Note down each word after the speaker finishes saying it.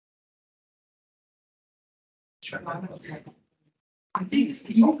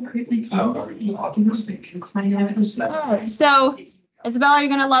So, Isabella, you're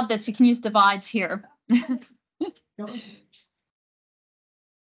going to love this. You can use divides here.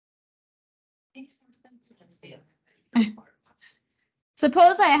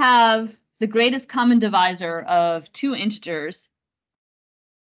 Suppose I have the greatest common divisor of two integers.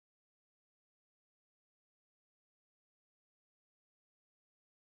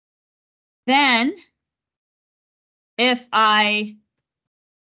 Then, if I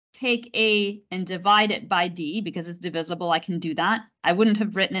take A and divide it by D, because it's divisible, I can do that. I wouldn't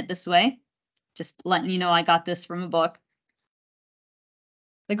have written it this way. Just letting you know I got this from a book.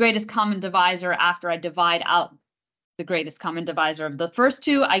 The greatest common divisor after I divide out the greatest common divisor of the first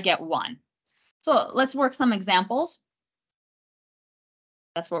two, I get 1. So let's work some examples.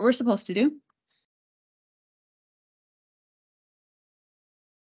 That's what we're supposed to do.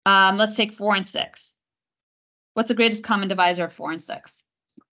 Let's take 4 and 6. What's the greatest common divisor of 4 and 6?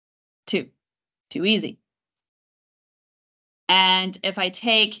 2. Too easy. And if I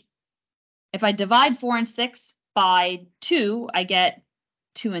divide 4 and 6 by 2, I get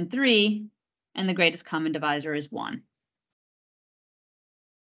 2 and 3, and the greatest common divisor is 1.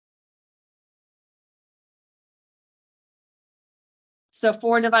 So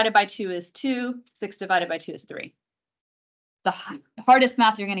 4 divided by 2 is 2, 6 divided by 2 is 3. The hardest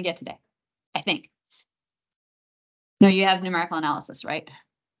math you're going to get today, I think. No, you have numerical analysis, right?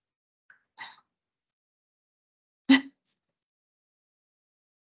 All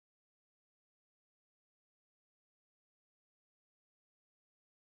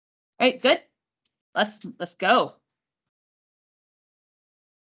right, good. Let's go.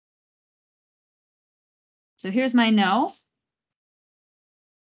 So here's my no.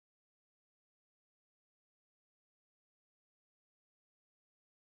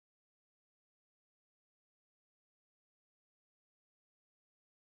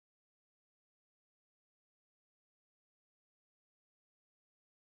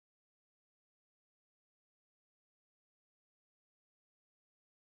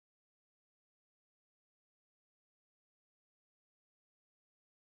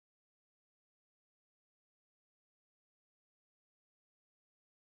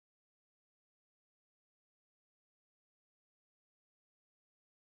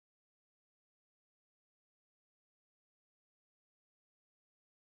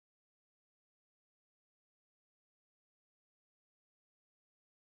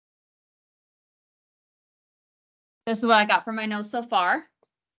 This is what I got for my no so far.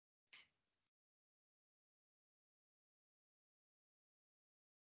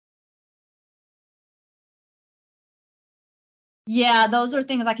 Yeah, those are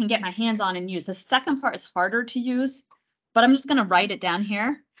things I can get my hands on and use. The second part is harder to use, but I'm just going to write it down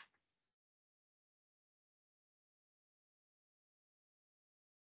here.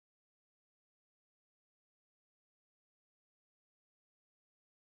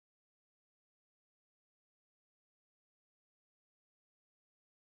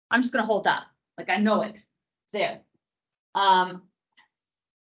 I'm just going to hold that. Like I know it. There. I'm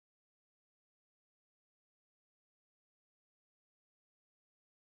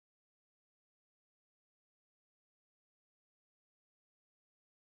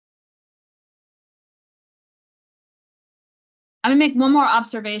gonna make one more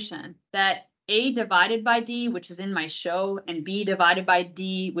observation that A divided by D, which is in my show, and B divided by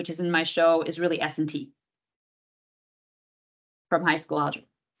D, which is in my show, is really S and T from high school algebra.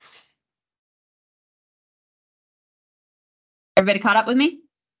 Everybody caught up with me?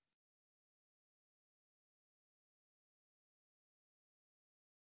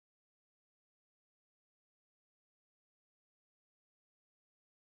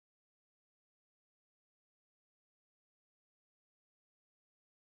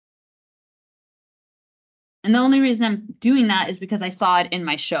 And the only reason I'm doing that is because I saw it in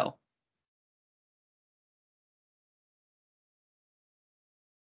my show.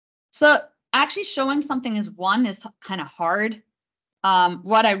 So actually showing something as 1 is kind of hard.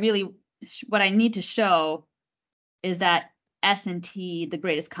 What I need to show is that S and T, the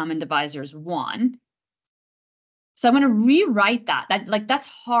greatest common divisor, is 1. So I'm going to rewrite that. That's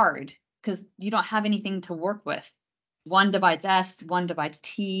hard because you don't have anything to work with. 1 divides S, 1 divides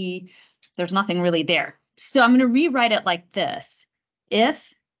T. There's nothing really there. So I'm going to rewrite it like this.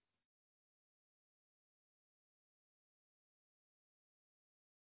 If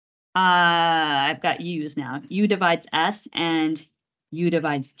I've got U's now. U divides S and U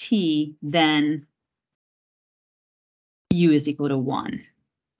divides T, then U is equal to 1.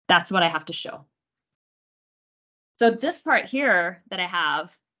 That's what I have to show. So this part here that I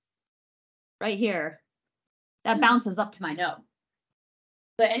have right here that bounces up to my no.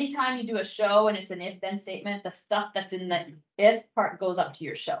 So anytime you do a show and it's an if then statement, the stuff that's in the if part goes up to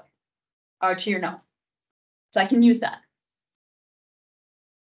your show or to your no. So I can use that.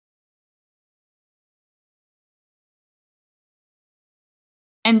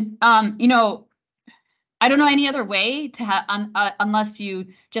 And you know, I don't know any other way to have unless you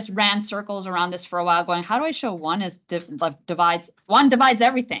just ran circles around this for a while going, how do I show one is divides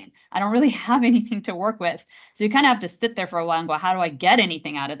everything? I don't really have anything to work with. So you kind of have to sit there for a while and go, how do I get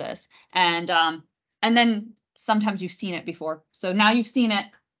anything out of this? And then sometimes you've seen it before. So now you've seen it.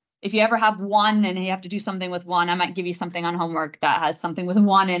 If you ever have one and you have to do something with one, I might give you something on homework that has something with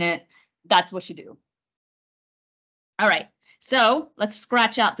one in it. That's what you do. All right. So let's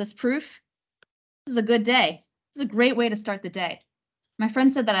scratch out this proof. This is a good day. This is a great way to start the day. My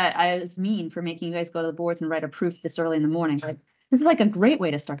friend said that I was mean for making you guys go to the boards and write a proof this early in the morning. But this is like a great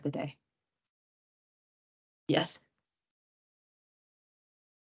way to start the day. Yes.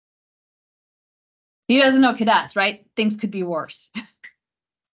 He doesn't know cadets, right? Things could be worse.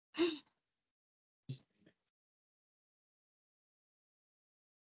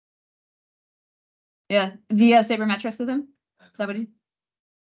 Yeah. Do you have sabermetrics with him? Is that what he?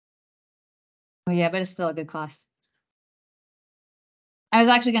 Oh yeah, but it's still a good class. I was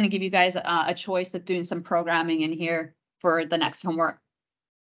actually going to give you guys a choice of doing some programming in here for the next homework.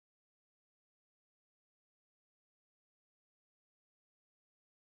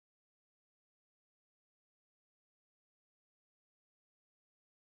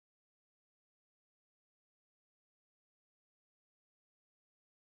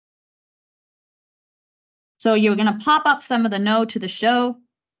 So you're going to pop up some of the no to the show,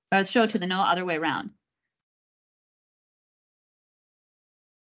 or show to the no, other way around.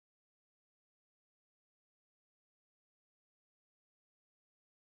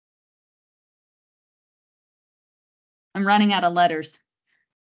 I'm running out of letters.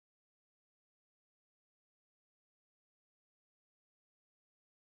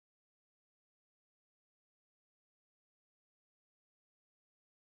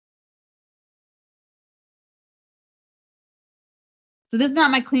 So this is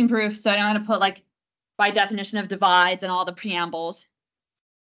not my clean proof, so I don't want to put like by definition of divides and all the preambles.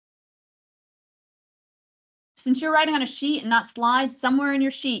 Since you're writing on a sheet and not slides, somewhere in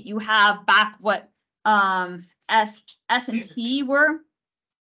your sheet you have back what S and T were.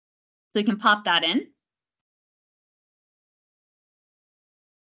 So you can pop that in.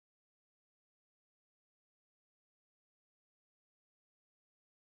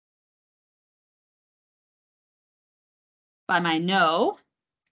 By my no,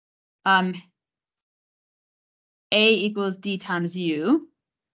 A equals D times U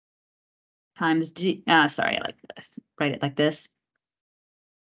times G. Sorry, I like this. Write it like this.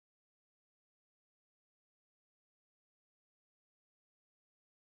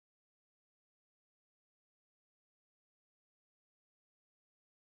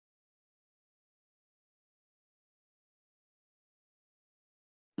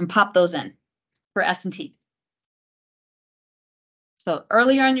 And pop those in for S and T. So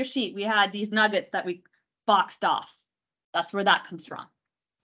earlier on your sheet, we had these nuggets that we boxed off. That's where that comes from.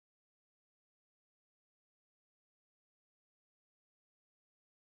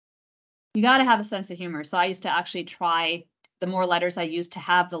 You got to have a sense of humor. So I used to actually try, the more letters I used to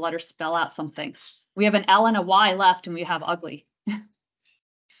have the letters spell out something. We have an L and a Y left and we have ugly. I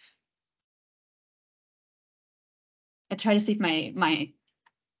tried to see if my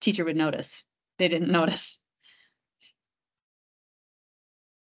teacher would notice. They didn't notice.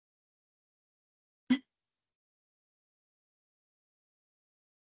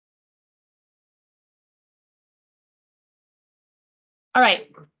 All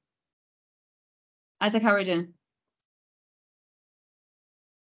right. Isaac, how are we doing?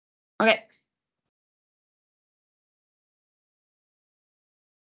 Okay.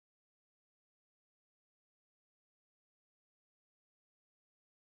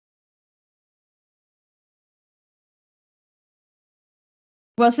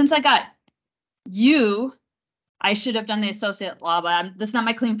 Well, since I got you, I should have done the associate law, but this is not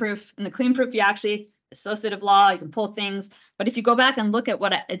my clean proof. In the clean proof, you actually, associative law, you can pull things. But if you go back and look at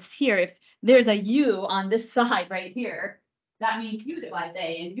what it's here, if there's a U on this side right here, that means U divides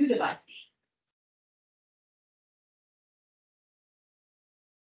A and U divides B.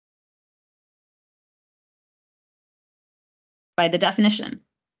 By the definition.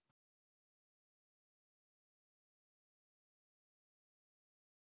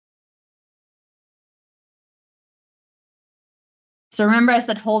 So remember I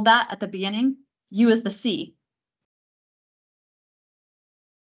said hold that at the beginning? U is the C.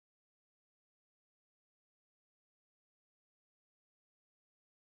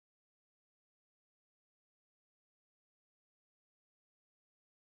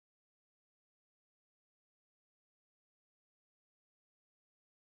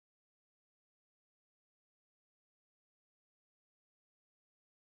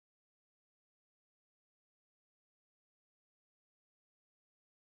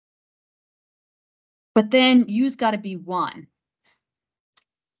 But then U's got to be 1.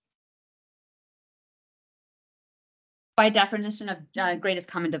 By definition of greatest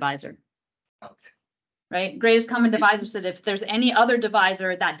common divisor. Okay. Right? Greatest common divisor says if there's any other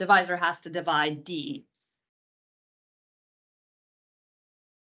divisor, that divisor has to divide D.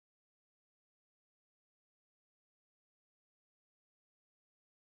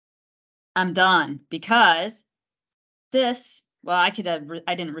 I'm done because this, well, I could have,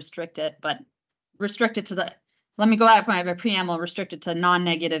 I didn't restrict it, but restrict it to the, let me go out by my preamble, restrict it to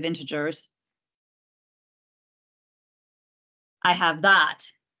non-negative integers. I have that.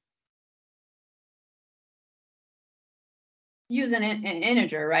 Use an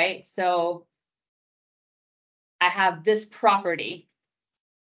integer, right? So I have this property.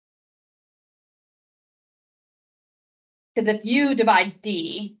 Because if U divides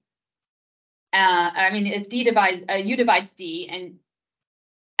D, if D divides, U divides D, and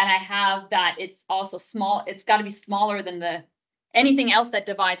I have that it's also small, it's got to be smaller than the, anything else that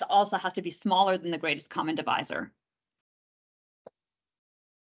divides also has to be smaller than the greatest common divisor.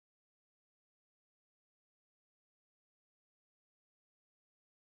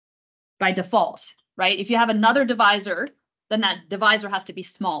 By default, right? If you have another divisor, then that divisor has to be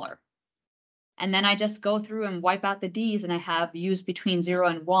smaller. And then I just go through and wipe out the D's, and I have U's between 0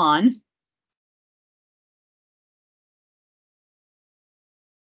 and 1.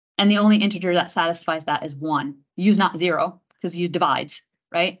 And the only integer that satisfies that is 1. U's not 0 because U divides,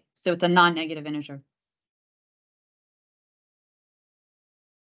 right? So it's a non-negative integer.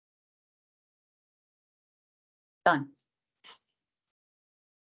 Done.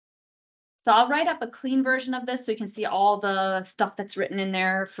 So I'll write up a clean version of this so you can see all the stuff that's written in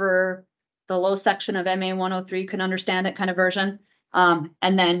there for the low section of MA 103 can understand it kind of version. And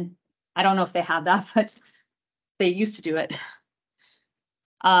then I don't know if they have that, but they used to do it.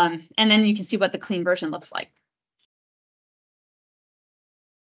 And then you can see what the clean version looks like.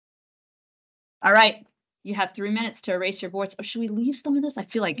 All right, you have 3 minutes to erase your boards. Oh, should we leave some of this? I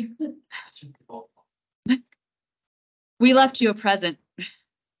feel like we left you a present.